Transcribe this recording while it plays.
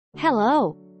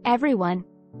Hello, everyone.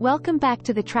 Welcome back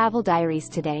to the Travel Diaries.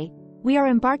 Today, we are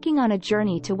embarking on a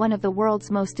journey to one of the world's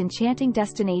most enchanting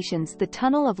destinations, the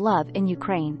Tunnel of Love in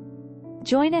Ukraine.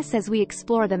 Join us as we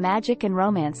explore the magic and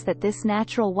romance that this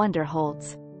natural wonder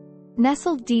holds.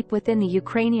 Nestled deep within the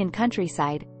Ukrainian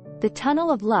countryside, the Tunnel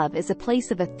of Love is a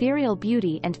place of ethereal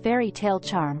beauty and fairy tale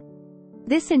charm.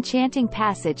 This enchanting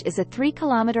passage is a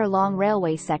 3-kilometer-long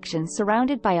railway section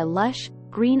surrounded by a lush,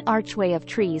 green archway of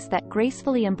trees that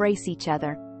gracefully embrace each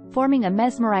other, forming a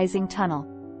mesmerizing tunnel.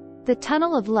 The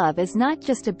Tunnel of Love is not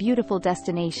just a beautiful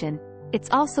destination, it's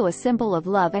also a symbol of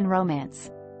love and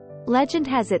romance. Legend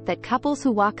has it that couples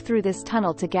who walk through this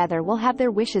tunnel together will have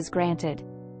their wishes granted.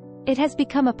 It has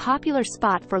become a popular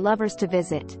spot for lovers to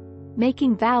visit,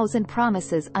 making vows and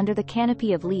promises under the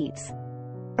canopy of leaves.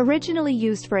 Originally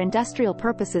used for industrial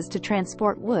purposes to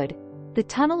transport wood, the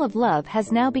Tunnel of Love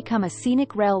has now become a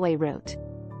scenic railway route.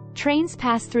 Trains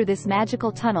pass through this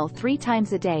magical tunnel 3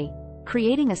 times a day,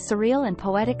 creating a surreal and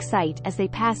poetic sight as they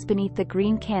pass beneath the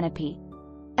green canopy.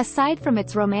 Aside from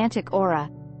its romantic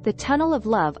aura, the Tunnel of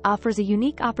Love offers a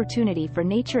unique opportunity for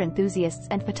nature enthusiasts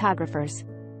and photographers.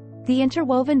 The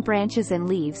interwoven branches and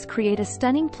leaves create a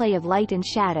stunning play of light and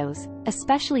shadows,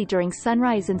 especially during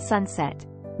sunrise and sunset,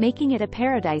 making it a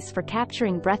paradise for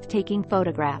capturing breathtaking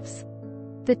photographs.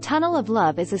 The Tunnel of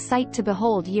Love is a sight to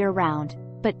behold year-round,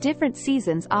 but different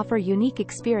seasons offer unique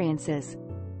experiences.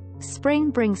 Spring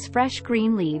brings fresh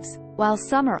green leaves, while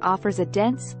summer offers a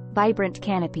dense, vibrant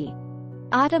canopy.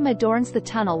 Autumn adorns the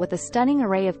tunnel with a stunning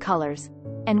array of colors,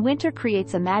 and winter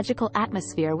creates a magical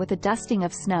atmosphere with a dusting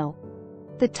of snow.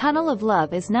 The Tunnel of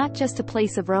Love is not just a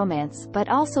place of romance but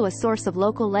also a source of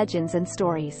local legends and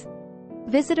stories.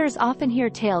 Visitors often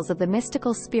hear tales of the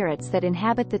mystical spirits that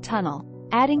inhabit the tunnel,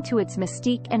 adding to its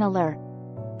mystique and allure.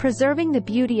 Preserving the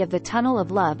beauty of the Tunnel of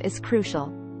Love is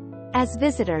crucial. As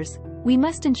visitors, we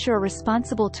must ensure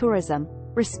responsible tourism,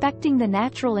 respecting the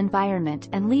natural environment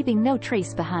and leaving no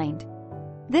trace behind.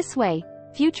 This way,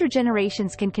 future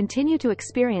generations can continue to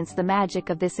experience the magic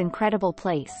of this incredible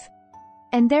place.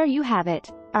 And there you have it,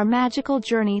 our magical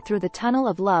journey through the Tunnel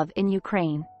of Love in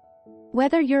Ukraine.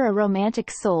 Whether you're a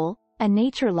romantic soul, a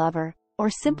nature lover,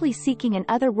 or simply seeking an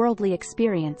otherworldly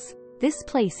experience, this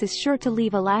place is sure to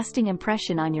leave a lasting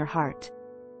impression on your heart.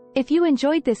 If you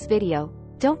enjoyed this video,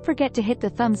 don't forget to hit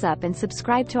the thumbs up and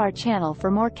subscribe to our channel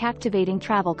for more captivating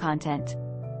travel content.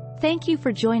 Thank you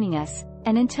for joining us,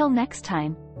 and until next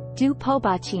time, do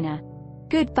pobachina.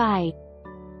 Goodbye.